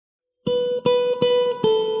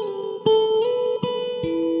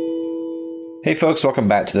Hey folks, welcome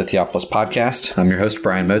back to the Theopolis Podcast. I'm your host,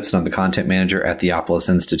 Brian Motes, and I'm the content manager at Theopolis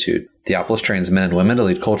Institute. Theopolis trains men and women to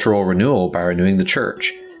lead cultural renewal by renewing the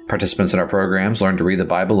church. Participants in our programs learn to read the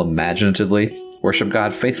Bible imaginatively, worship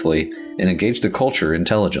God faithfully, and engage the culture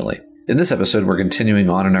intelligently. In this episode, we're continuing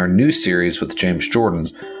on in our new series with James Jordan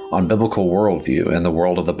on biblical worldview and the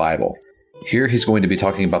world of the Bible. Here he's going to be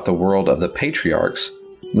talking about the world of the patriarchs,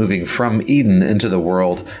 moving from Eden into the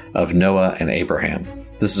world of Noah and Abraham.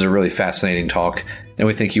 This is a really fascinating talk, and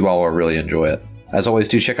we think you all will really enjoy it. As always,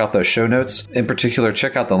 do check out those show notes. In particular,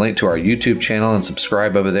 check out the link to our YouTube channel and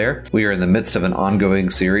subscribe over there. We are in the midst of an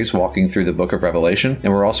ongoing series walking through the book of Revelation,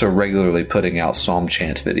 and we're also regularly putting out psalm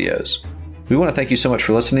chant videos. We want to thank you so much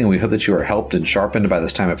for listening, and we hope that you are helped and sharpened by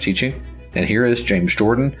this time of teaching. And here is James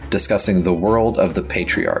Jordan discussing the world of the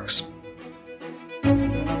patriarchs.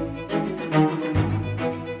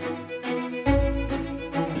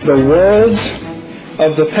 The worlds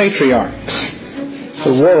of the patriarchs.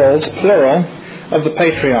 The worlds, plural, of the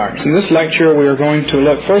patriarchs. In this lecture we are going to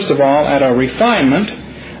look first of all at a refinement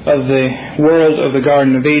of the world of the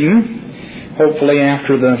Garden of Eden. Hopefully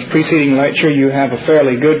after the preceding lecture you have a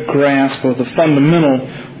fairly good grasp of the fundamental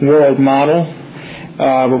world model,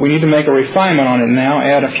 but we need to make a refinement on it now,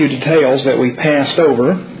 add a few details that we passed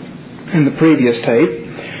over in the previous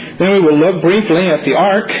tape. Then we will look briefly at the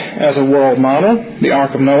ark as a world model, the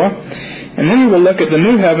Ark of Noah. And then we will look at the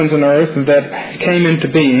new heavens and earth that came into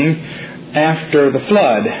being after the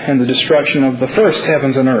flood and the destruction of the first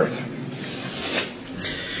heavens and earth.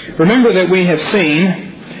 Remember that we have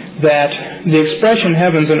seen that the expression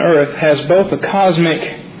heavens and earth has both a cosmic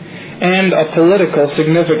and a political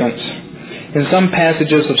significance. In some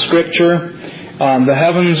passages of Scripture, the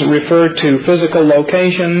heavens refer to physical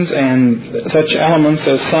locations, and such elements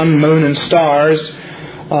as sun, moon, and stars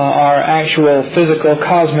are actual physical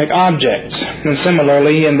cosmic objects. And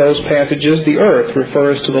similarly, in those passages, the earth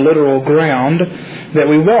refers to the literal ground that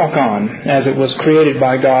we walk on, as it was created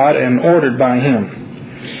by God and ordered by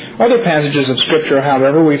Him. Other passages of Scripture,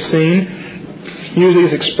 however, we've seen use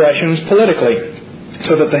these expressions politically,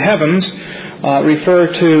 so that the heavens refer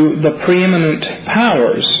to the preeminent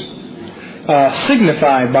powers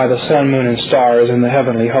signified by the sun, moon, and stars in the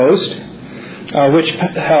heavenly host, which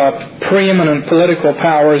preeminent political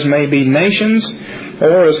powers may be nations,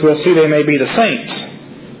 or as we'll see, they may be the saints.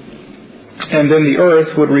 And then the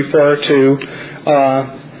earth would refer to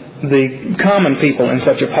the common people in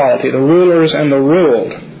such a polity, the rulers and the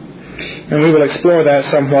ruled. And we will explore that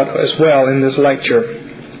somewhat as well in this lecture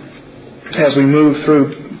as we move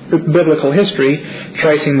through biblical history,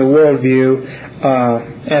 tracing the worldview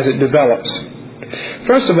as it develops.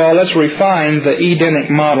 First of all, let's refine the Edenic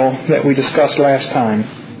model that we discussed last time.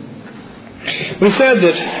 We said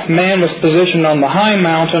that man was positioned on the high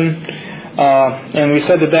mountain, and we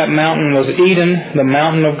said that that mountain was Eden, the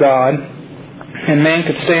mountain of God, and man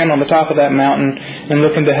could stand on the top of that mountain and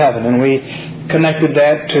look into heaven. And we connected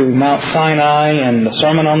that to Mount Sinai and the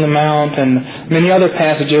Sermon on the Mount and many other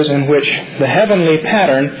passages in which the heavenly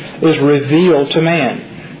pattern is revealed to man.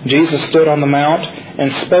 Jesus stood on the mount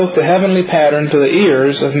and spoke the heavenly pattern to the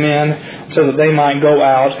ears of men so that they might go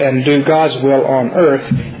out and do God's will on earth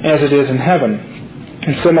as it is in heaven.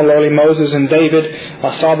 And similarly, Moses and David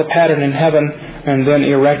saw the pattern in heaven and then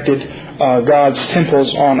erected God's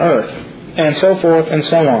temples on earth, and so forth and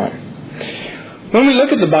so on. When we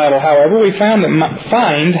look at the Bible, however, we find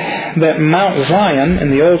that Mount Zion in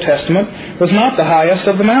the Old Testament was not the highest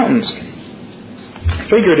of the mountains.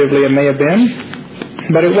 Figuratively, it may have been,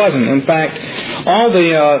 but it wasn't. In fact, all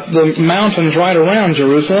the mountains right around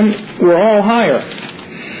Jerusalem were all higher.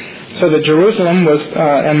 So that Jerusalem was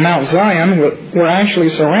and Mount Zion were actually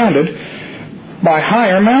surrounded by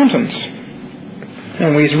higher mountains.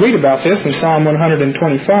 And we read about this in Psalm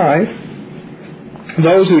 125.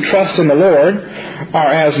 Those who trust in the Lord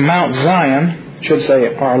are as Mount Zion, should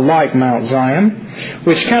say are like Mount Zion,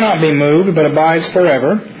 which cannot be moved but abides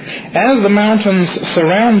forever. As the mountains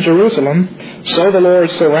surround Jerusalem, so the Lord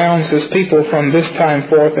surrounds His people from this time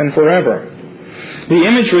forth and forever. The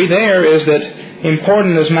imagery there is that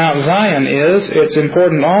important as Mount Zion is, it's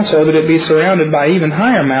important also that it be surrounded by even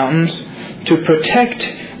higher mountains to protect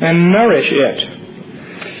and nourish it.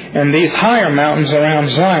 And these higher mountains around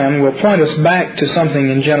Zion will point us back to something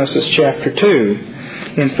in Genesis chapter 2.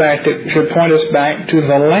 In fact, it should point us back to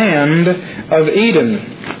the land of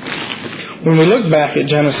Eden. When we look back at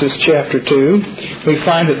Genesis chapter 2, we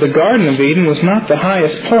find that the Garden of Eden was not the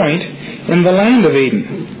highest point in the land of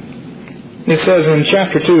Eden. It says in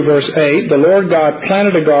chapter 2, verse 8, "The Lord God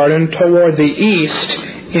planted a garden toward the east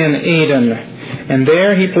in Eden, and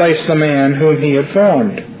there He placed the man whom He had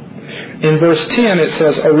formed. In verse 10 it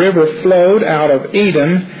says, a river flowed out of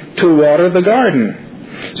Eden to water the garden.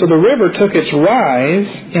 So the river took its rise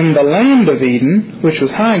in the land of Eden, which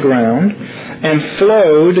was high ground, and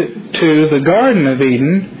flowed to the Garden of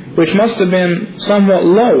Eden, which must have been somewhat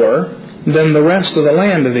lower than the rest of the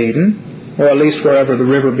land of Eden, or at least wherever the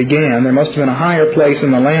river began. There must have been a higher place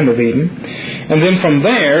in the land of Eden. And then from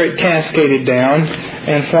there it cascaded down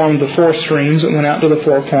and formed the four streams that went out to the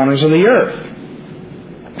four corners of the earth.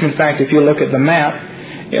 In fact, if you look at the map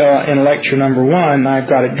in lecture number 1, I've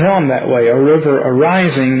got it drawn that way. A river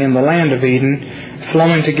arising in the land of Eden,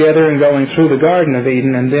 flowing together and going through the Garden of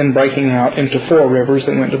Eden, and then breaking out into four rivers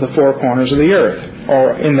that went to the four corners of the earth,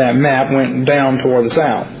 or in that map went down toward the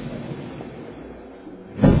south.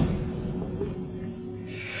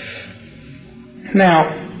 Now,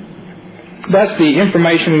 that's the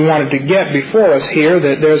information we wanted to get before us here,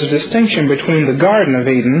 that there's a distinction between the Garden of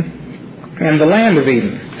Eden and the land of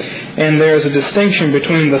Eden. And there's a distinction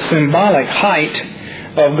between the symbolic height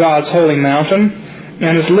of God's holy mountain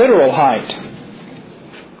and its literal height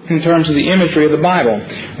in terms of the imagery of the Bible.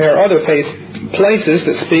 There are other places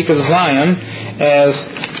that speak of Zion as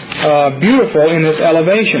beautiful in its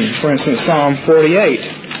elevation. For instance, Psalm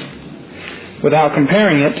 48. Without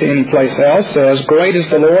comparing it to any place else, says, great is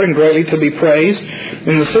the Lord and greatly to be praised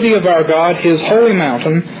in the city of our God, His holy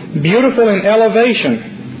mountain, beautiful in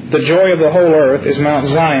elevation. The joy of the whole earth is Mount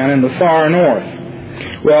Zion in the far north.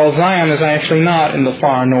 Well, Zion is actually not in the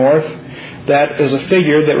far north. That is a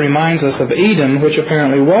figure that reminds us of Eden, which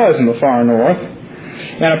apparently was in the far north.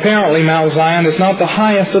 And apparently Mount Zion is not the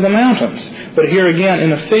highest of the mountains. But here again,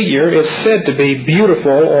 in a figure, it's said to be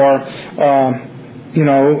beautiful or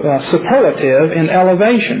superlative in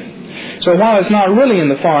elevation. So while it's not really in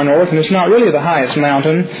the far north and it's not really the highest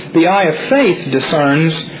mountain, the eye of faith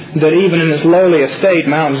discerns that even in its lowly estate,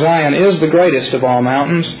 Mount Zion is the greatest of all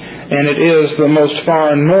mountains, and it is the most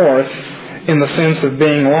far north in the sense of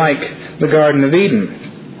being like the Garden of Eden.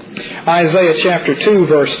 Isaiah chapter 2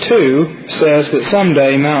 verse 2 says that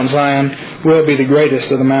someday Mount Zion will be the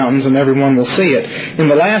greatest of the mountains and everyone will see it. In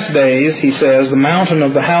the last days, he says, the mountain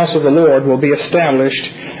of the house of the Lord will be established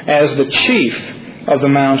as the chief of the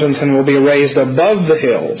mountains and will be raised above the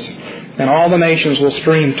hills, and all the nations will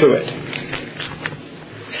stream to it.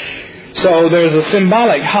 So there's a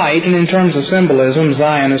symbolic height, and in terms of symbolism,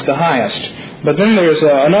 Zion is the highest. But then there's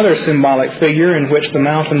another symbolic figure in which the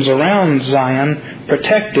mountains around Zion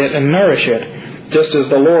protect it and nourish it, just as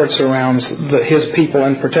the Lord surrounds His people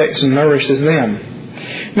and protects and nourishes them.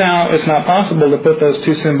 Now, it's not possible to put those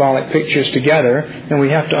two symbolic pictures together, and we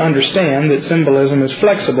have to understand that symbolism is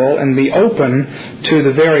flexible and be open to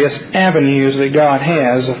the various avenues that God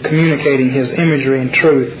has of communicating His imagery and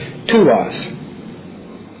truth to us.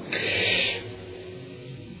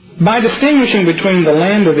 By distinguishing between the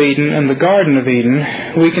land of Eden and the Garden of Eden,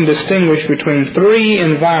 we can distinguish between three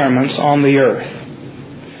environments on the earth.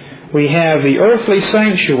 We have the earthly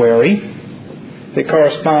sanctuary that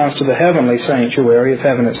corresponds to the heavenly sanctuary of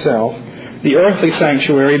heaven itself, the earthly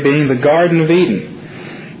sanctuary being the Garden of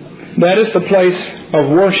Eden. That is the place of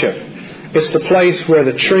worship. It's the place where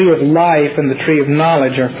the tree of life and the tree of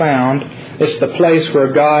knowledge are found. It's the place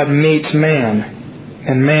where God meets man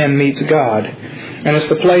and man meets God. And it's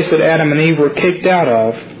the place that Adam and Eve were kicked out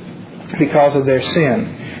of because of their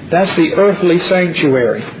sin. That's the earthly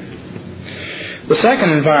sanctuary. The second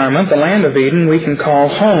environment, the land of Eden, we can call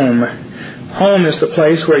home. Home is the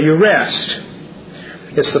place where you rest.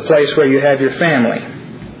 It's the place where you have your family.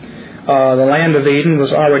 The land of Eden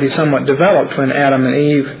was already somewhat developed when Adam and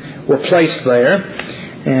Eve were placed there,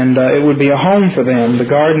 and it would be a home for them. The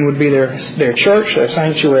garden would be their church, their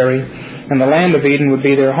sanctuary, and the land of Eden would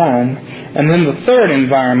be their home. And then the third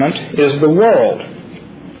environment is the world.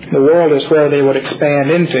 The world is where they would expand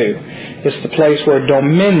into. It's the place where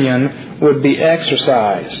dominion would be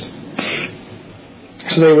exercised.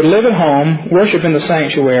 So they would live at home, worship in the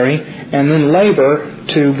sanctuary, and then labor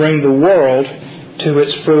to bring the world to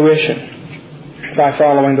its fruition by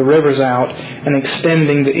following the rivers out and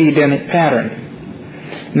extending the Edenic pattern.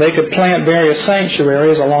 And they could plant various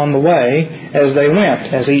sanctuaries along the way as they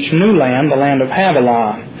went, as each new land, the land of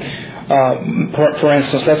Havilah. For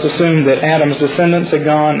instance, let's assume that Adam's descendants had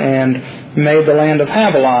gone and made the land of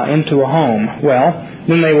Havilah into a home. Well,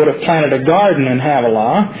 then they would have planted a garden in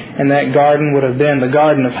Havilah, and that garden would have been the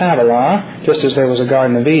Garden of Havilah, just as there was a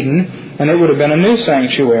Garden of Eden, and it would have been a new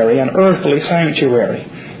sanctuary, an earthly sanctuary,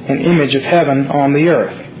 an image of heaven on the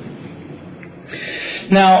earth.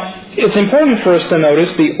 Now, it's important for us to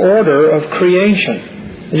notice the order of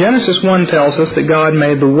creation. Genesis 1 tells us that God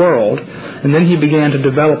made the world, and then He began to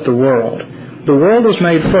develop the world. The world was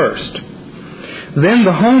made first. Then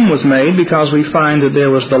the home was made, because we find that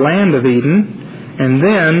there was the land of Eden, and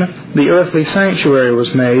then the earthly sanctuary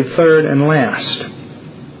was made, third and last.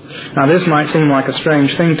 Now this might seem like a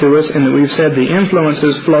strange thing to us, in that we've said the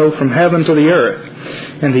influences flow from heaven to the earth,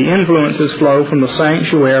 and the influences flow from the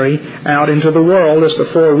sanctuary out into the world as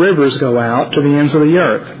the four rivers go out to the ends of the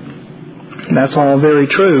earth. That's all very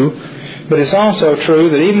true, but it's also true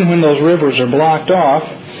that even when those rivers are blocked off,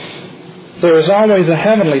 there is always a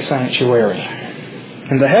heavenly sanctuary.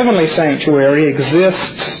 And the heavenly sanctuary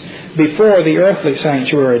exists before the earthly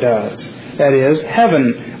sanctuary does. That is,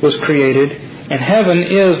 heaven was created, and heaven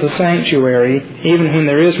is the sanctuary, even when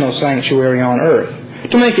there is no sanctuary on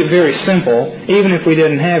earth. To make it very simple, even if we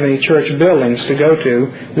didn't have any church buildings to go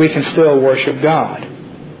to, we can still worship God.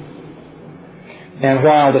 And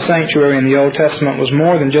while the sanctuary in the Old Testament was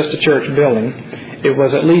more than just a church building, it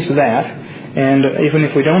was at least that. And even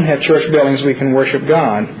if we don't have church buildings, we can worship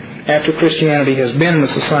God. After Christianity has been in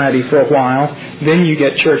the society for a while, then you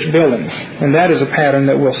get church buildings. And that is a pattern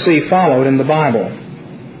that we'll see followed in the Bible.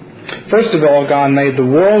 First of all, God made the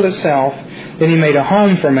world itself, then He made a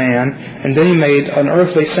home for man, and then He made an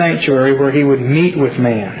earthly sanctuary where He would meet with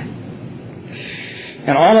man.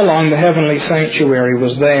 And all along, the heavenly sanctuary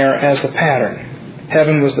was there as a pattern.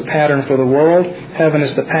 Heaven was the pattern for the world, heaven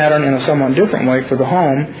is the pattern in a somewhat different way for the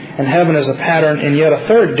home, and heaven is a pattern in yet a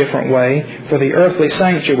third different way for the earthly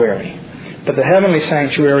sanctuary. But the heavenly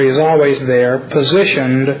sanctuary is always there,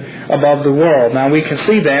 positioned above the world. Now we can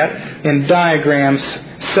see that in diagrams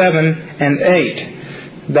 7 and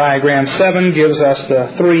 8. Diagram 7 gives us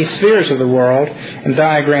the three spheres of the world, and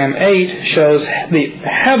diagram 8 shows the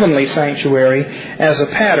heavenly sanctuary as a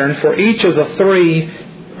pattern for each of the three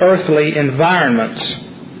earthly environments.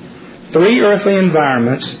 Three earthly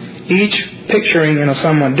environments, each picturing in a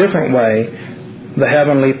somewhat different way the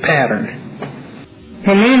heavenly pattern.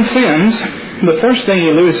 When man sins, the first thing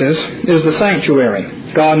he loses is the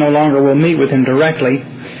sanctuary. God no longer will meet with him directly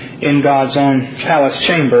in God's own palace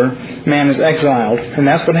chamber. Man is exiled, and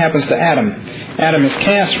that's what happens to Adam. Adam is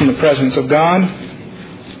cast from the presence of God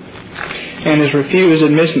and is refused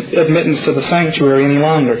admittance to the sanctuary any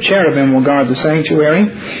longer. Cherubim will guard the sanctuary,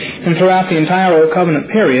 and throughout the entire Old Covenant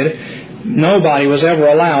period, nobody was ever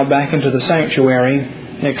allowed back into the sanctuary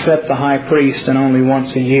except the high priest, and only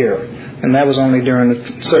once a year. And that was only during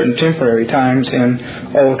certain temporary times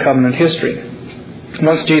in Old Covenant history.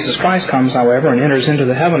 Once Jesus Christ comes, however, and enters into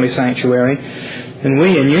the heavenly sanctuary, then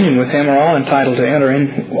we, in union with Him, are all entitled to enter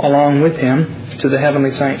in along with Him to the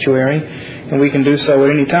heavenly sanctuary, and we can do so at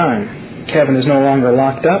any time. Heaven is no longer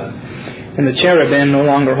locked up, and the cherubim no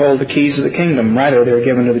longer hold the keys of the kingdom. Rather, they're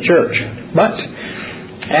given to the church. But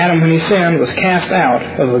Adam, when he sinned, was cast out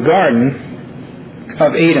of the Garden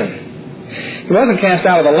of Eden. He wasn't cast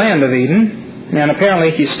out of the land of Eden, and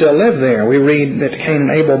apparently he still lived there. We read that Cain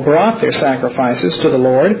and Abel brought their sacrifices to the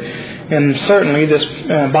Lord, and certainly this,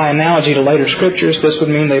 by analogy to later scriptures, this would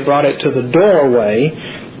mean they brought it to the doorway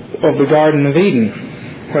of the Garden of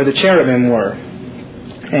Eden, where the cherubim were.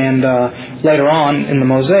 And later on, in the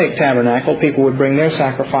Mosaic tabernacle, people would bring their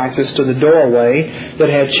sacrifices to the doorway that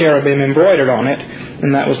had cherubim embroidered on it,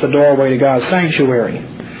 and that was the doorway to God's sanctuary.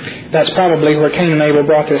 That's probably where Cain and Abel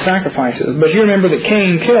brought their sacrifices. But you remember that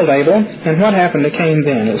Cain killed Abel, and what happened to Cain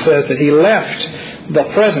then? It says that he left the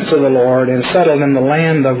presence of the Lord and settled in the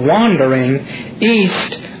land of wandering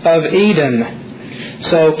east of Eden.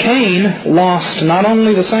 So Cain lost not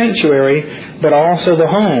only the sanctuary, but also the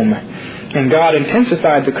home. And God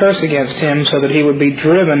intensified the curse against him so that he would be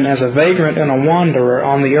driven as a vagrant and a wanderer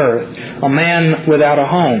on the earth, a man without a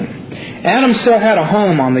home. Adam still had a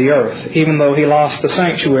home on the earth, even though he lost the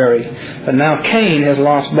sanctuary. But now Cain has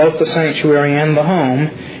lost both the sanctuary and the home,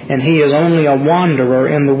 and he is only a wanderer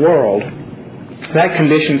in the world. That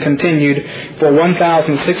condition continued for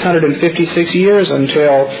 1,656 years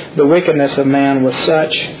until the wickedness of man was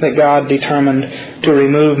such that God determined to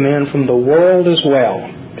remove men from the world as well.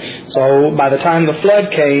 So by the time the flood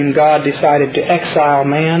came, God decided to exile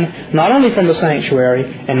man, not only from the sanctuary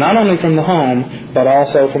and not only from the home, but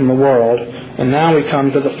also from the world. And now we come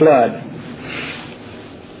to the flood.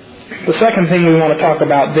 The second thing we want to talk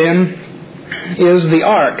about then is the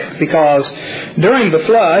ark, because during the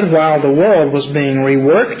flood, while the world was being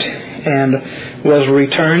reworked and was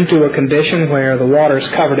returned to a condition where the waters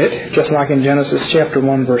covered it, just like in Genesis chapter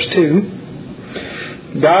 1, verse 2,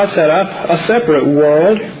 God set up a separate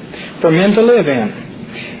world for men to live in.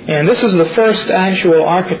 And this is the first actual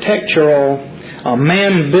architectural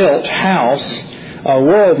man-built house, a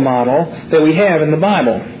world model that we have in the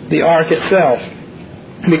Bible, the ark itself.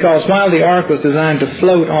 Because while the ark was designed to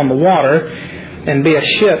float on the water and be a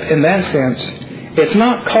ship in that sense, it's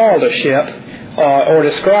not called a ship or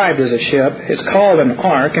described as a ship. It's called an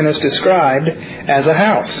ark, and it's described as a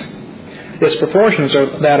house. Its proportions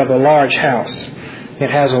are that of a large house. It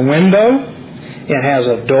has a window, it has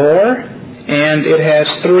a door, and it has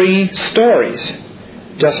 3 stories,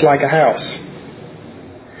 just like a house.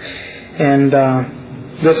 And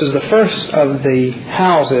this is the first of the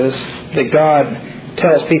houses that God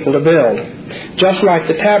tells people to build. Just like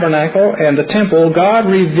the tabernacle and the temple, God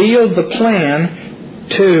revealed the plan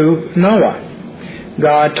to Noah.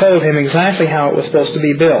 God told him exactly how it was supposed to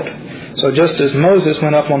be built. So just as Moses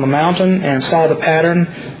went up on the mountain and saw the pattern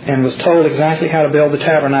and was told exactly how to build the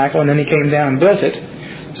tabernacle, and then he came down and built it,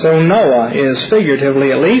 so Noah is,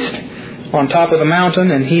 figuratively at least, on top of the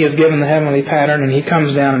mountain, and he is given the heavenly pattern, and he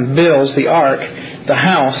comes down and builds the ark, the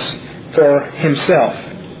house, for himself.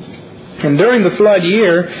 And during the flood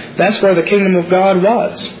year, that's where the kingdom of God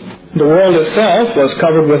was. The world itself was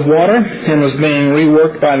covered with water and was being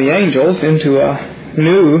reworked by the angels into a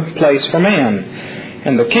new place for man.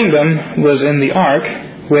 And the kingdom was in the ark,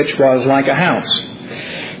 which was like a house.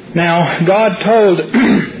 Now, God told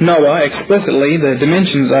Noah explicitly the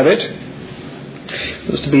dimensions of it.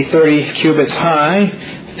 It was to be 30 cubits high,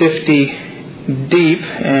 50 deep,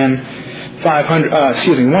 and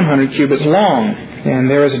 100 cubits long. And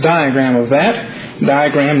there is a diagram of that,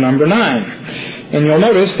 diagram number 9. And you'll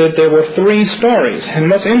notice that there were 3 stories. And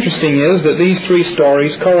what's interesting is that these 3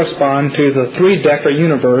 stories correspond to the 3-decker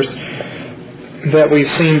universe that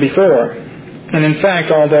we've seen before. And in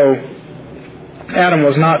fact, although Adam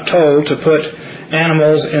was not told to put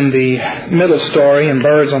animals in the middle story and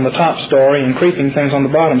birds on the top story and creeping things on the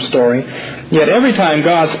bottom story, yet every time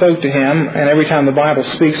God spoke to him and every time the Bible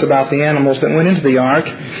speaks about the animals that went into the ark,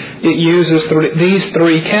 it uses these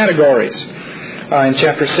 3 categories. In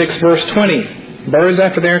chapter 6, verse 20, birds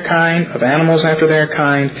after their kind, of animals after their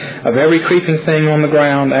kind, of every creeping thing on the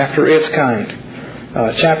ground after its kind.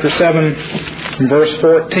 Chapter 7, verse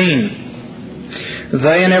 14,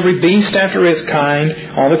 they and every beast after its kind,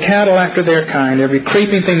 all the cattle after their kind, every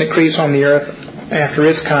creeping thing that creeps on the earth after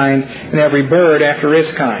its kind, and every bird after its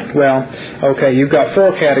kind. Well, okay, you've got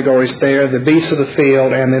 4 categories there, the beasts of the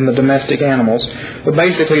field and then the domestic animals. But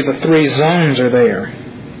basically the 3 zones are there.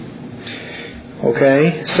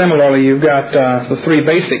 Okay, similarly you've got the 3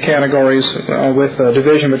 basic categories with a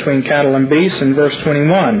division between cattle and beasts in verse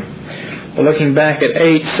 21. Looking back at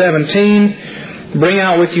 8:17, bring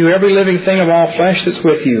out with you every living thing of all flesh that's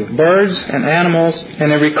with you, birds and animals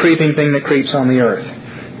and every creeping thing that creeps on the earth.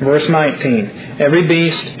 Verse 19, every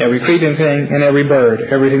beast, every creeping thing, and every bird,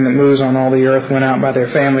 everything that moves on all the earth went out by their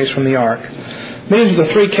families from the ark. These are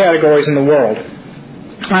the 3 categories in the world.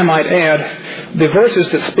 I might add, the verses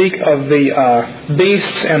that speak of the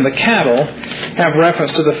beasts and the cattle have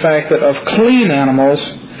reference to the fact that of clean animals,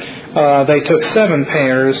 they took 7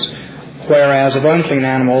 pairs, whereas of unclean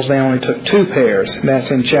animals they only took 2 pairs. That's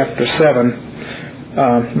in chapter 7,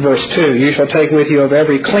 verse 2. You shall take with you of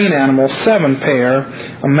every clean animal 7 pair,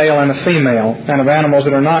 a male and a female, and of animals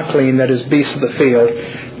that are not clean, that is beasts of the field,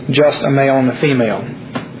 just a male and a female.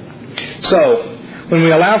 So, when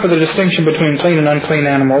we allow for the distinction between clean and unclean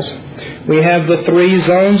animals, we have the 3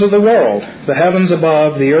 zones of the world, the heavens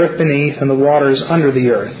above, the earth beneath, and the waters under the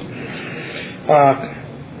earth.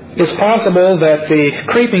 It's possible that the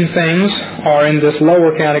creeping things are in this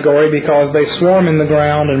lower category because they swarm in the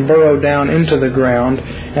ground and burrow down into the ground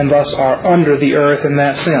and thus are under the earth in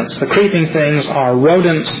that sense. The creeping things are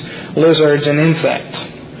rodents, lizards, and insects.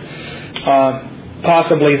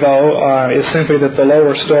 Possibly, though, is simply that the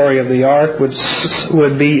lower story of the ark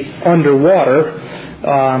would be underwater,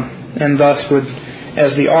 and thus would,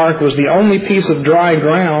 as the ark was the only piece of dry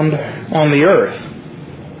ground on the earth,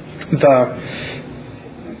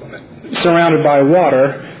 surrounded by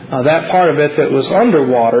water, that part of it that was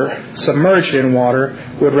underwater, submerged in water,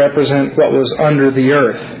 would represent what was under the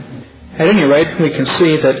earth. At any rate, we can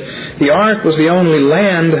see that the ark was the only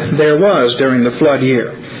land there was during the flood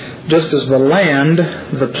year. Just as the land,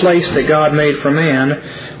 the place that God made for man,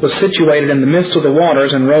 was situated in the midst of the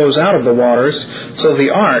waters and rose out of the waters, so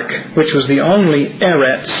the ark, which was the only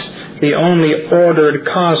eretz, the only ordered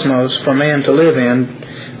cosmos for man to live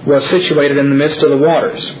in, was situated in the midst of the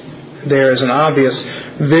waters. There is an obvious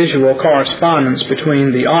visual correspondence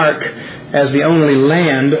between the ark as the only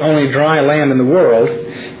land, only dry land in the world,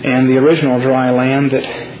 and the original dry land that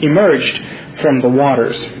emerged from the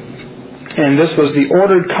waters. And this was the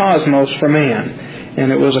ordered cosmos for man.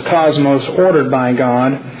 And it was a cosmos ordered by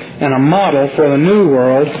God and a model for the new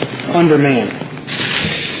world under man.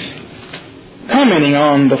 Commenting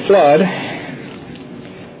on the flood,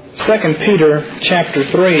 2 Peter chapter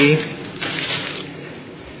 3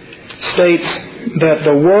 states that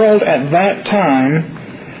the world at that time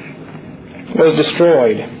was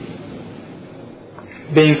destroyed,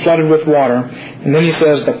 being flooded with water. And then he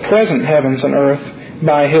says the present heavens and earth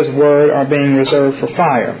by His word are being reserved for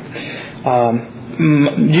fire.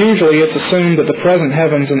 Usually it's assumed that the present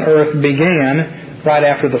heavens and earth began right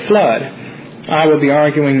after the flood. I will be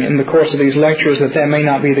arguing in the course of these lectures that may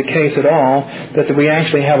not be the case at all, that we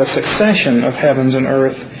actually have a succession of heavens and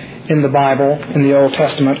earth in the Bible, in the Old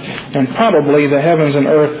Testament, and probably the heavens and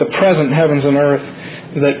earth, the present heavens and earth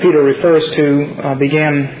that Peter refers to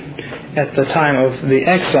began at the time of the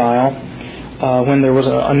exile, when there was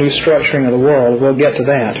a new structuring of the world. We'll get to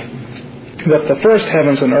that. But the first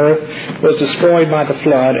heavens and earth was destroyed by the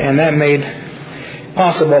flood, and that made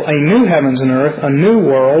possible a new heavens and earth, a new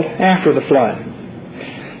world after the flood.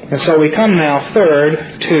 And so we come now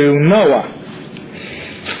third to Noah.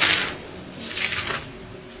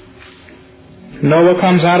 Noah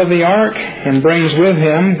comes out of the ark and brings with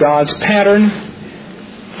him God's pattern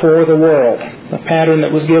for the world. A pattern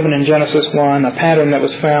that was given in Genesis 1, a pattern that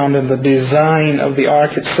was found in the design of the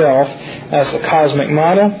ark itself as a cosmic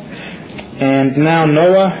model. And now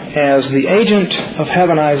Noah, as the agent of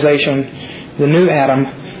heavenization, the new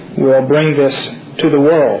Adam, will bring this to the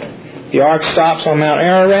world. The ark stops on Mount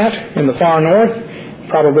Ararat in the far north,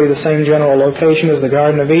 probably the same general location as the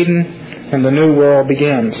Garden of Eden, and the new world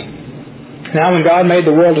begins. Now when God made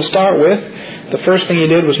the world to start with, the first thing He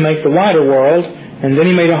did was make the wider world, and then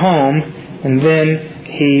He made a home, and then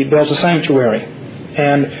He built a sanctuary.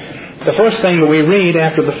 And the first thing that we read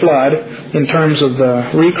after the flood, in terms of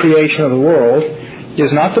the recreation of the world,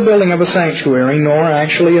 is not the building of a sanctuary, nor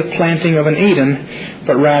actually a planting of an Eden,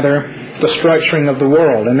 but rather the structuring of the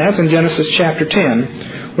world. And that's in Genesis chapter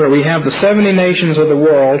 10, where we have the 70 nations of the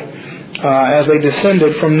world as they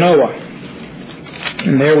descended from Noah.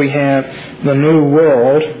 And there we have the new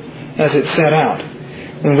world as it's set out.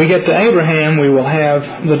 When we get to Abraham, we will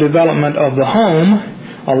have the development of the home,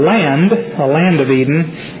 a land of Eden.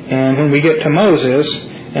 And when we get to Moses,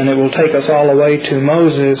 and it will take us all the way to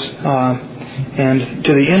Moses and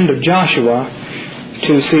to the end of Joshua,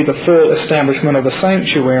 to see the full establishment of a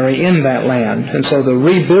sanctuary in that land. And so the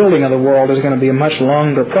rebuilding of the world is going to be a much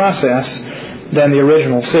longer process than the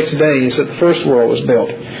original 6 days that the first world was built.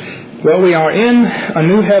 Well, we are in a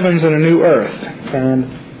new heavens and a new earth.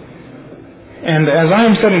 And as I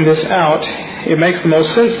am setting this out, it makes the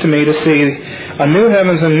most sense to me to see a new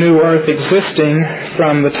heavens and new earth existing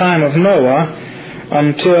from the time of Noah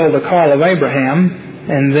until the call of Abraham,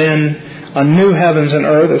 and then a new heavens and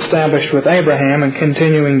earth established with Abraham and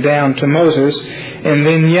continuing down to Moses, and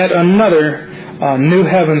then yet another new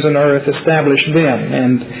heavens and earth established then.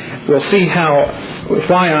 And we'll see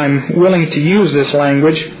why I'm willing to use this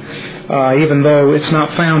language, even though it's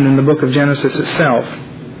not found in the book of Genesis itself.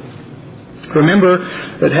 Remember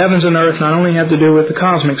that heavens and earth not only have to do with the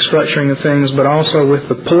cosmic structuring of things, but also with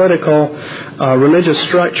the political, religious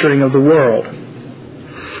structuring of the world.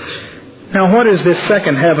 Now, what is this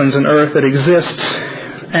second heavens and earth that exists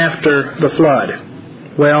after the flood?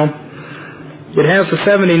 Well, it has the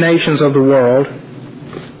 70 nations of the world.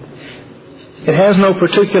 It has no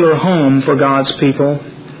particular home for God's people,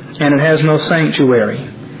 and it has no sanctuary.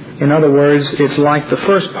 In other words, it's like the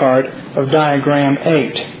first part of diagram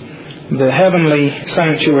 8. The heavenly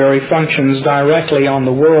sanctuary functions directly on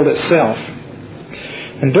the world itself.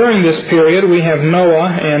 And during this period, we have Noah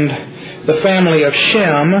and the family of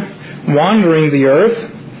Shem wandering the earth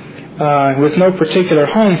with no particular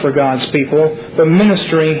home for God's people, but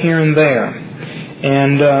ministering here and there.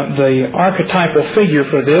 And the archetypal figure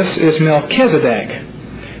for this is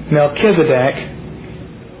Melchizedek. Melchizedek,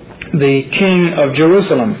 the king of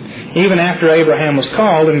Jerusalem. Even after Abraham was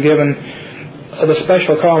called and given the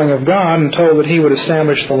special calling of God and told that he would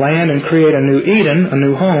establish the land and create a new Eden, a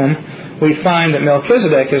new home, we find that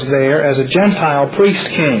Melchizedek is there as a Gentile priest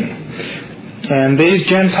king. And these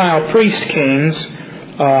Gentile priest kings,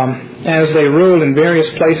 as they ruled in various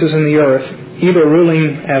places in the earth, either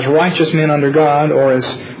ruling as righteous men under God or as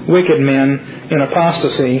wicked men in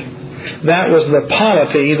apostasy, that was the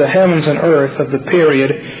polity, the heavens and earth of the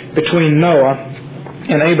period between Noah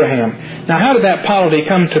and Abraham. Now, how did that polity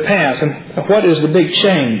come to pass, and what is the big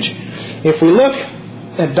change? If we look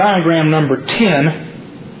at diagram number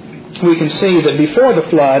 10, we can see that before the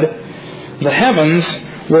flood, the heavens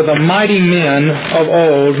were the mighty men of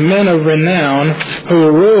old, men of renown,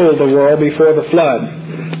 who ruled the world before the flood.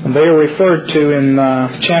 And they are referred to in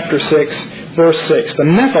chapter 6, verse 6. The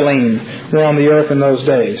Nephilim were on the earth in those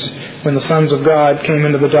days, when the sons of God came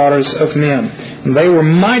into the daughters of men. And they were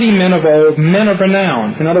mighty men of old, men of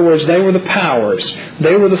renown. In other words, they were the powers.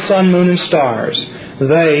 They were the sun, moon, and stars.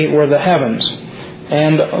 They were the heavens.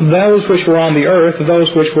 And those which were on the earth, those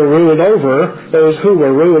which were ruled over, those who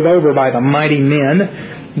were ruled over by the mighty men,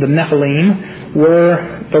 the Nephilim,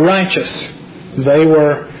 were the righteous. They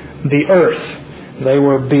were the earth. They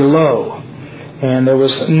were below. And there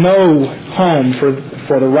was no home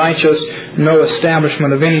for the righteous, no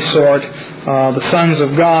establishment of any sort. The sons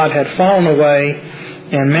of God had fallen away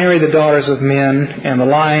and married the daughters of men, and the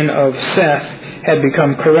line of Seth had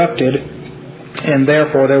become corrupted, and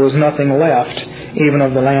therefore there was nothing left, even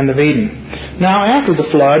of the land of Eden. Now, after the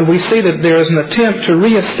flood, we see that there is an attempt to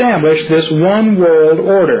reestablish this one world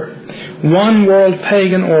order, one world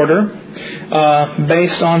pagan order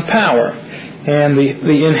based on power. And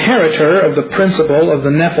the inheritor of the principle of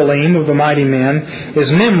the Nephilim, of the mighty men,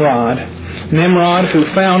 is Nimrod. Nimrod, who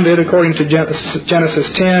founded, according to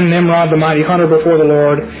Genesis 10, Nimrod, the mighty hunter before the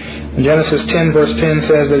Lord. And Genesis 10, verse 10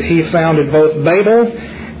 says that he founded both Babel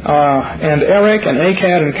and Erech and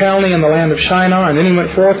Akkad and Calneh in the land of Shinar, and then he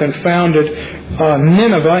went forth and founded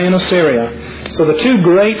Nineveh in Assyria. So the two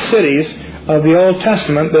great cities of the Old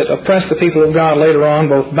Testament that oppressed the people of God later on,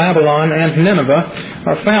 both Babylon and Nineveh,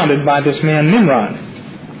 are founded by this man Nimrod.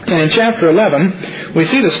 And in chapter 11, we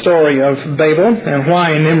see the story of Babel and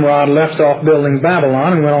why Nimrod left off building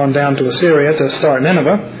Babylon and went on down to Assyria to start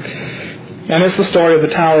Nineveh. And it's the story of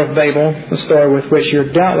the Tower of Babel, the story with which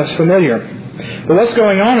you're doubtless familiar. But what's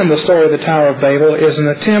going on in the story of the Tower of Babel is an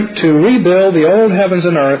attempt to rebuild the old heavens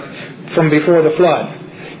and earth from before the flood.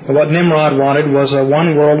 And what Nimrod wanted was a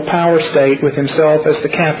one-world power state with himself as the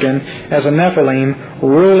captain, as a Nephilim,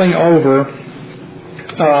 ruling over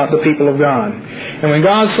the people of God. And when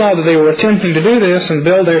God saw that they were attempting to do this and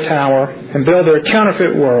build their tower and build their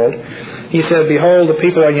counterfeit world, He said, "Behold, the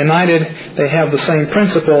people are united, they have the same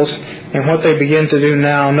principles, and what they begin to do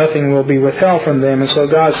now, nothing will be withheld from them." And so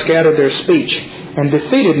God scattered their speech and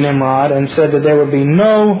defeated Nimrod and said that there would be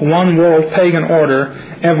no one-world pagan order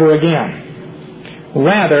ever again.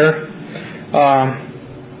 Rather,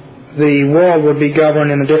 the world would be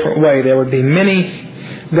governed in a different way. There would be many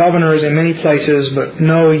governors in many places, but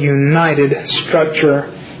no united structure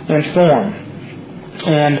and form.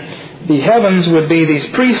 And the heavens would be these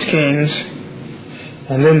priest kings,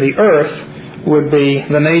 and then the earth would be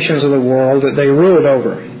the nations of the world that they ruled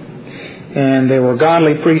over. And there were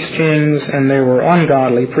godly priest kings and there were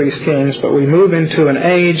ungodly priest kings, but we move into an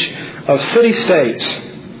age of city-states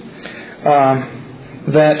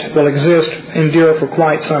that will endure for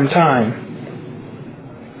quite some time.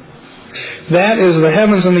 That is the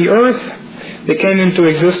heavens and the earth that came into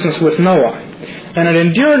existence with Noah. And it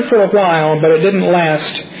endured for a while, but it didn't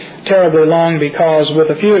last terribly long because, with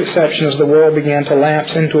a few exceptions, the world began to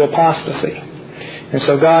lapse into apostasy. And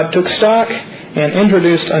so God took stock and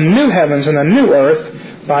introduced a new heavens and a new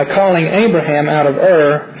earth by calling Abraham out of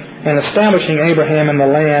Ur and establishing Abraham in the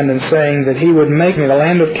land and saying that He would make the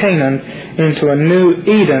land of Canaan into a new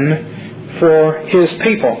Eden for His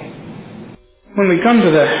people. When we come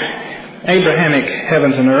to the Abrahamic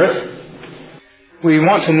heavens and earth, we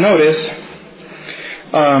want to notice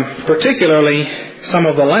particularly some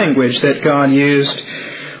of the language that God used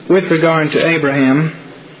with regard to Abraham.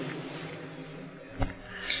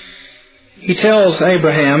 He tells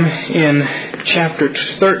Abraham in chapter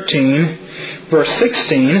 13, verse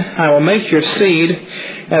 16, "I will make your seed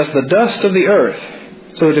as the dust of the earth,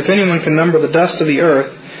 so that if anyone can number the dust of the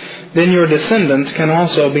earth, then your descendants can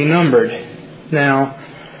also be numbered." Now,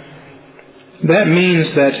 that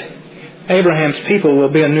means that Abraham's people will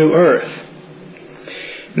be a new earth.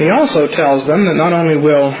 And He also tells them that not only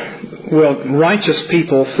will righteous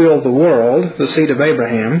people fill the world, the seed of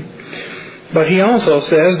Abraham, but He also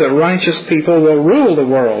says that righteous people will rule the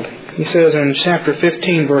world. He says in chapter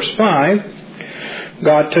 15, verse 5,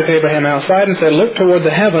 God took Abraham outside and said, "Look toward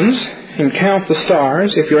the heavens and count the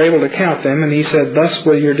stars, if you're able to count them." And He said, "Thus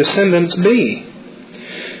will your descendants be."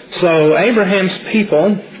 So Abraham's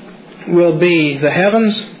people will be the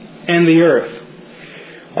heavens and the earth.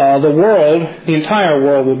 The world, the entire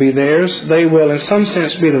world will be theirs. They will in some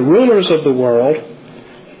sense be the rulers of the world,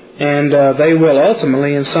 and they will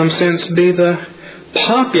ultimately in some sense be the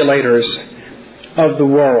populators of the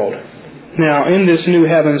world. Now, in this new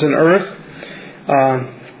heavens and earth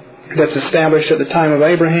that's established at the time of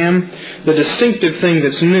Abraham, the distinctive thing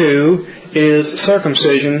that's new is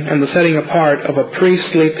circumcision and the setting apart of a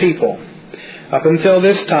priestly people. Up until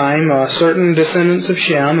this time, certain descendants of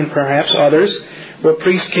Shem, and perhaps others, were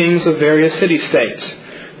priest kings of various city-states.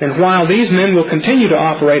 And while these men will continue to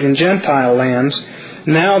operate in Gentile lands,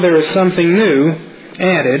 now there is something new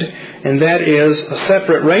added, and that is a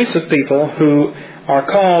separate race of people who are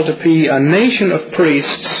called to be a nation of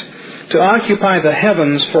priests to occupy the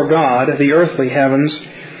heavens for God, the earthly heavens,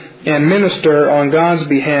 and minister on God's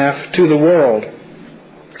behalf to the world.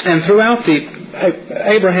 And throughout the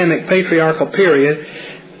Abrahamic patriarchal period,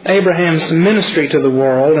 Abraham's ministry to the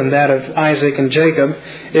world, and that of Isaac and Jacob,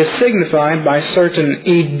 is signified by certain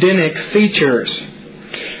Edenic features.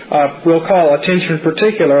 We'll call attention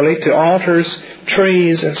particularly to altars,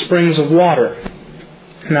 trees, and springs of water.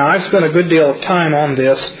 Now, I've spent a good deal of time on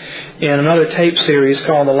this in another tape series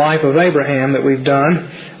called The Life of Abraham that we've done,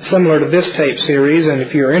 similar to this tape series, and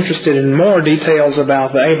if you're interested in more details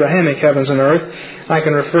about the Abrahamic heavens and earth, I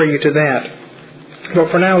can refer you to that. But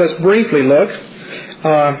for now, let's briefly look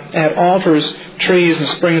at altars, trees,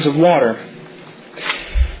 and springs of water.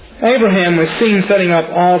 Abraham was seen setting up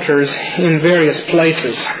altars in various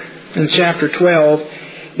places. In chapter 12,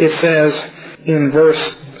 it says in verse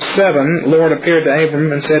 7, Lord appeared to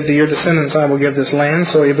Abram and said, to your descendants I will give this land.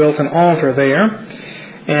 So he built an altar there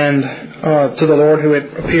and to the Lord who had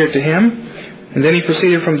appeared to him. And then he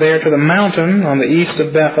proceeded from there to the mountain on the east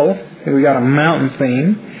of Bethel. We got a mountain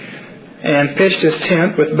theme. And pitched his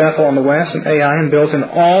tent with Bethel on the west and Ai, and built an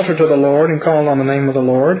altar to the Lord and called on the name of the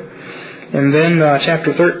Lord. And then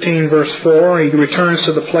chapter 13, verse 4, he returns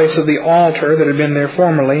to the place of the altar that had been there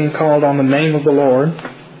formerly and called on the name of the Lord.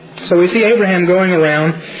 So we see Abraham going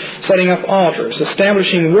around setting up altars,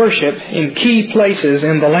 establishing worship in key places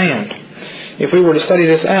in the land. If we were to study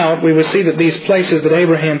this out, we would see that these places that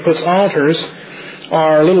Abraham puts altars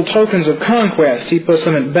are little tokens of conquest. He puts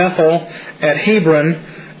them at Bethel, at Hebron,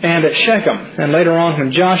 and at Shechem. And later on,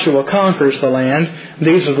 when Joshua conquers the land,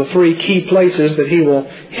 these are the three key places that he will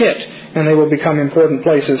hit, and they will become important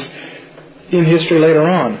places in history later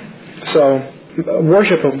on. So,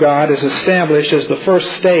 worship of God is established as the first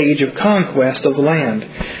stage of conquest of the land.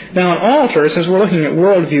 Now, an altar, since we're looking at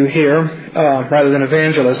worldview here, rather than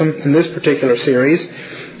evangelism in this particular series,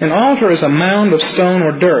 an altar is a mound of stone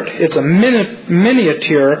or dirt. It's a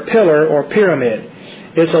miniature pillar or pyramid.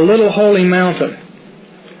 It's a little holy mountain.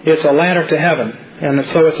 It's a ladder to heaven, and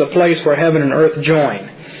so it's a place where heaven and earth join.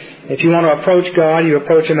 If you want to approach God, you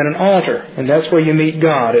approach Him at an altar, and that's where you meet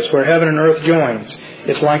God. It's where heaven and earth joins.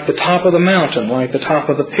 It's like the top of the mountain, like the top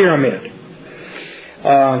of the pyramid.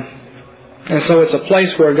 And so it's a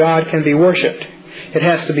place where God can be worshipped. It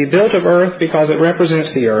has to be built of earth because it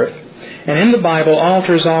represents the earth. And in the Bible,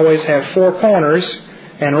 altars always have four corners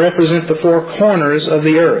and represent the four corners of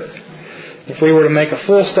the earth. If we were to make a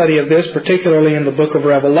full study of this, particularly in the book of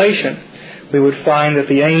Revelation, we would find that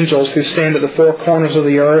the angels who stand at the four corners of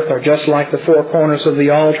the earth are just like the four corners of the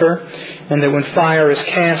altar, and that when fire is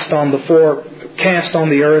cast on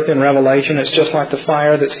the earth in Revelation, it's just like the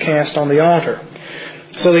fire that's cast on the altar.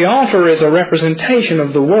 So the altar is a representation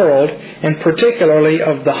of the world, and particularly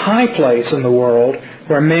of the high place in the world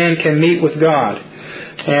where man can meet with God.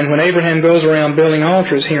 And when Abraham goes around building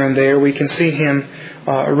altars here and there, we can see him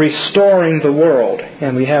restoring the world,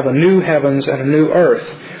 and we have a new heavens and a new earth.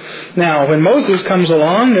 Now, when Moses comes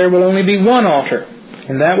along, there will only be one altar,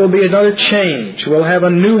 and that will be another change. We'll have a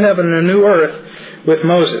new heaven and a new earth with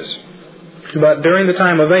Moses. But during the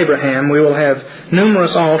time of Abraham, we will have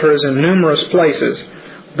numerous altars in numerous places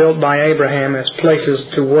built by Abraham as places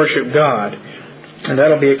to worship God. And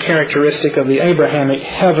that'll be a characteristic of the Abrahamic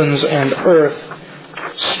heavens and earth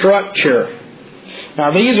structure.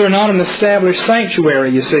 Now, these are not an established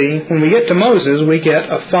sanctuary, you see. When we get to Moses, we get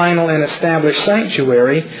a final and established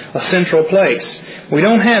sanctuary, a central place. We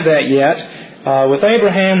don't have that yet. With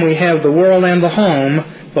Abraham, we have the world and the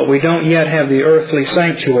home, but we don't yet have the earthly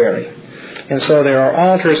sanctuary. And so there are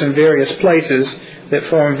altars in various places that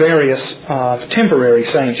form various temporary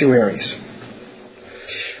sanctuaries.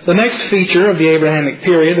 The next feature of the Abrahamic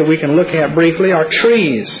period that we can look at briefly are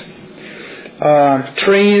trees.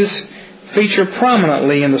 Trees feature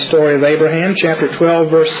prominently in the story of Abraham. Chapter 12,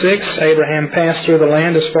 verse 6, Abraham passed through the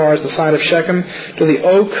land as far as the site of Shechem to the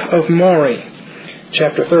oak of Moreh.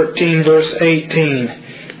 Chapter 13, verse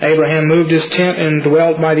 18, Abraham moved his tent and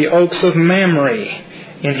dwelt by the oaks of Mamre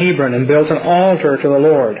in Hebron and built an altar to the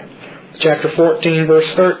Lord. Chapter 14,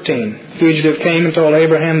 verse 13, a fugitive came and told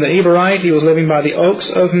Abraham the Heberite he was living by the oaks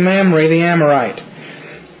of Mamre the Amorite,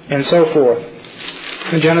 and so forth.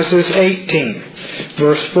 In Genesis 18,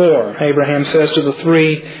 verse 4, Abraham says to the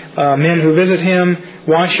three men who visit him,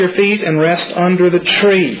 wash your feet and rest under the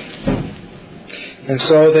tree. And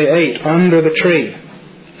so they ate under the tree.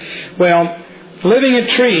 Well, living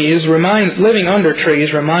under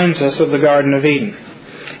trees reminds us of the Garden of Eden,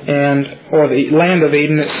 or the land of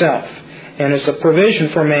Eden itself. And it's a provision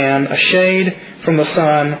for man, a shade from the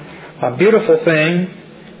sun, a beautiful thing.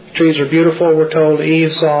 Trees are beautiful. We're told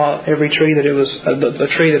Eve saw every tree that it was the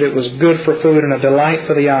tree that it was good for food and a delight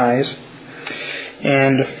for the eyes.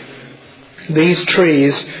 And these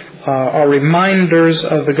trees are reminders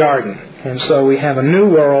of the garden. And so we have a new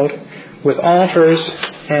world with altars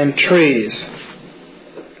and trees.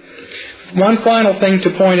 One final thing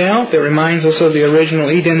to point out that reminds us of the original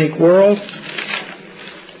Edenic world,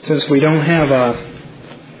 since we don't have a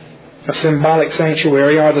symbolic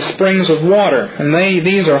sanctuary, are the springs of water. And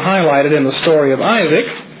these are highlighted in the story of Isaac,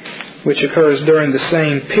 which occurs during the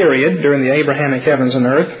same period, during the Abrahamic heavens and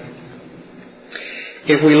earth.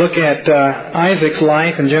 If we look at Isaac's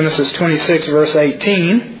life in Genesis 26, verse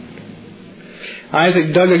 18,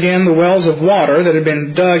 Isaac dug again the wells of water that had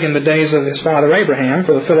been dug in the days of his father Abraham,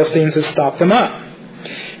 for the Philistines had stopped them up.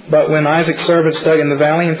 But when Isaac's servants dug in the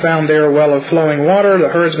valley and found there a well of flowing water, the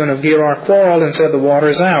herdsmen of Gerar quarreled and said, "The water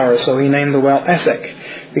is ours." So he named the well Esek,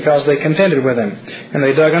 because they contended with him. And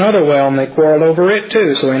they dug another well, and they quarreled over it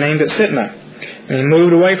too, so he named it Sitnah. And he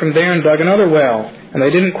moved away from there and dug another well, and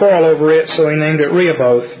they didn't quarrel over it, so he named it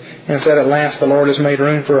Rehoboth, and said, "At last the Lord has made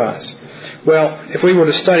room for us." Well, if we were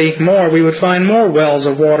to study more, we would find more wells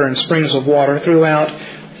of water and springs of water throughout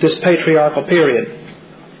this patriarchal period.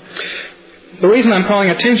 The reason I'm calling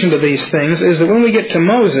attention to these things is that when we get to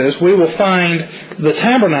Moses, we will find the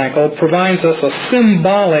tabernacle provides us a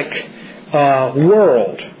symbolic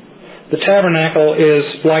world. The tabernacle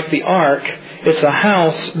is like the ark. It's a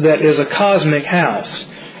house that is a cosmic house.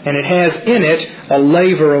 And it has in it a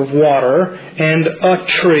laver of water and a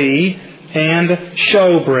tree and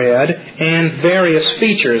showbread and various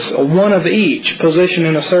features, one of each positioned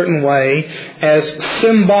in a certain way as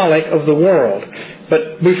symbolic of the world.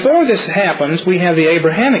 But before this happens, we have the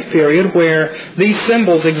Abrahamic period where these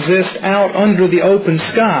symbols exist out under the open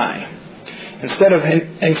sky. Instead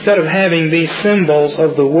of having these symbols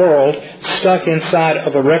of the world stuck inside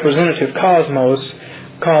of a representative cosmos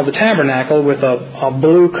called the tabernacle with a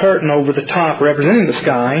blue curtain over the top representing the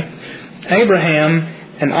sky, Abraham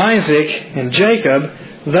and Isaac and Jacob,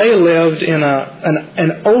 they lived in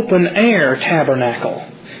an open-air tabernacle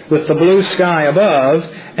with the blue sky above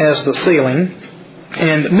as the ceiling,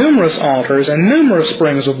 and numerous altars and numerous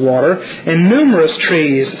springs of water and numerous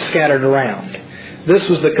trees scattered around. This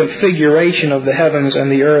was the configuration of the heavens and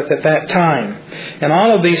the earth at that time. And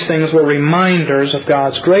all of these things were reminders of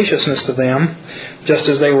God's graciousness to them, just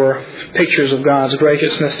as they were pictures of God's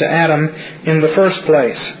graciousness to Adam in the first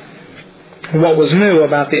place. What was new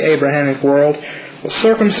about the Abrahamic world was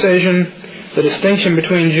circumcision, the distinction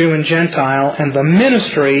between Jew and Gentile, and the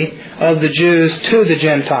ministry of the Jews to the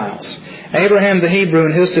Gentiles. Abraham the Hebrew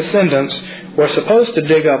and his descendants were supposed to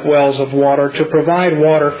dig up wells of water to provide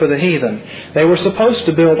water for the heathen. They were supposed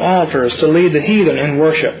to build altars to lead the heathen in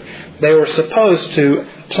worship. They were supposed to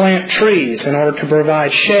plant trees in order to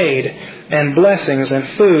provide shade and blessings and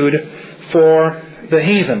food for the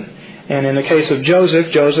heathen. And in the case of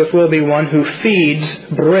Joseph, Joseph will be one who feeds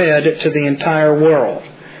bread to the entire world.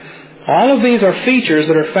 All of these are features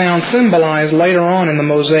that are found symbolized later on in the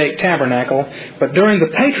Mosaic tabernacle, but during the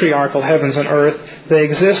patriarchal heavens and earth, they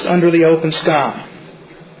exist under the open sky.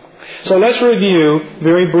 So let's review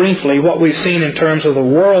very briefly what we've seen in terms of the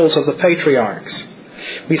worlds of the patriarchs.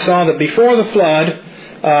 We saw that before the flood,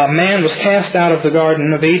 man was cast out of the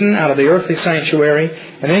Garden of Eden, out of the earthly sanctuary,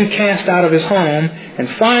 and then cast out of his home, and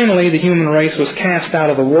finally the human race was cast out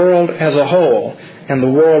of the world as a whole, and the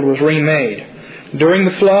world was remade. During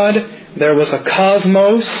the flood, there was a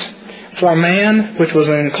cosmos for man, which was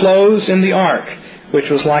enclosed in the ark, which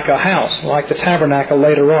was like a house, like the tabernacle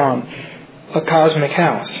later on, a cosmic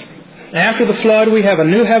house. After the flood, we have a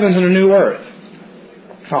new heavens and a new earth,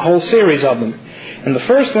 a whole series of them. And the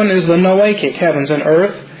first one is the Noachic heavens and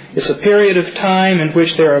earth. It's a period of time in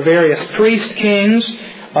which there are various priest kings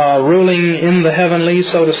ruling in the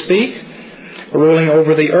heavenlies, so to speak, ruling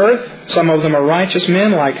over the earth. Some of them are righteous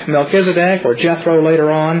men like Melchizedek or Jethro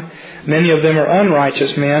later on. Many of them are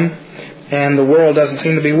unrighteous men, and the world doesn't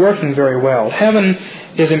seem to be working very well. Heaven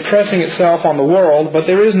is impressing itself on the world, but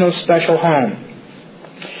there is no special home.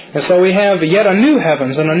 And so we have yet a new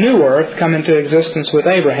heavens and a new earth come into existence with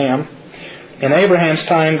Abraham. In Abraham's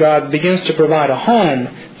time, God begins to provide a home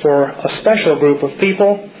for a special group of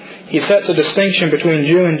people. He sets a distinction between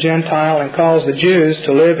Jew and Gentile and calls the Jews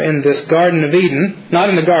to live in this Garden of Eden, not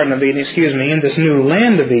in the Garden of Eden, in this new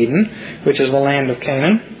land of Eden, which is the land of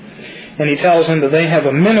Canaan. And he tells them that they have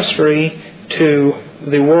a ministry to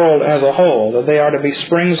the world as a whole, that they are to be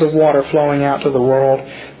springs of water flowing out to the world,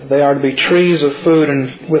 that they are to be trees of food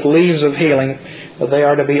and with leaves of healing, that they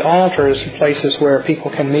are to be altars, places where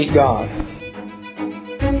people can meet God.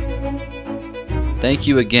 Thank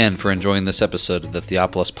you again for enjoying this episode of the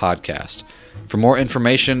Theopolis Podcast. For more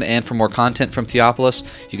information and for more content from Theopolis,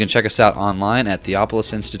 you can check us out online at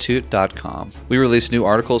theopolisinstitute.com. We release new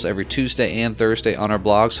articles every Tuesday and Thursday on our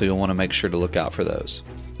blog, so you'll want to make sure to look out for those.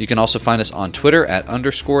 You can also find us on Twitter at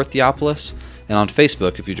 _Theopolis and on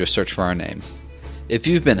Facebook if you just search for our name. If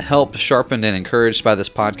you've been helped, sharpened, and encouraged by this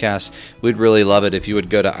podcast, we'd really love it if you would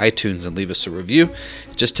go to iTunes and leave us a review.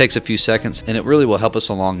 It just takes a few seconds, and it really will help us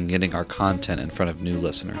along in getting our content in front of new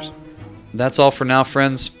listeners. That's all for now,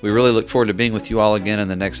 friends. We really look forward to being with you all again in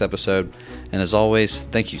the next episode. And as always,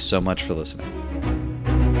 thank you so much for listening.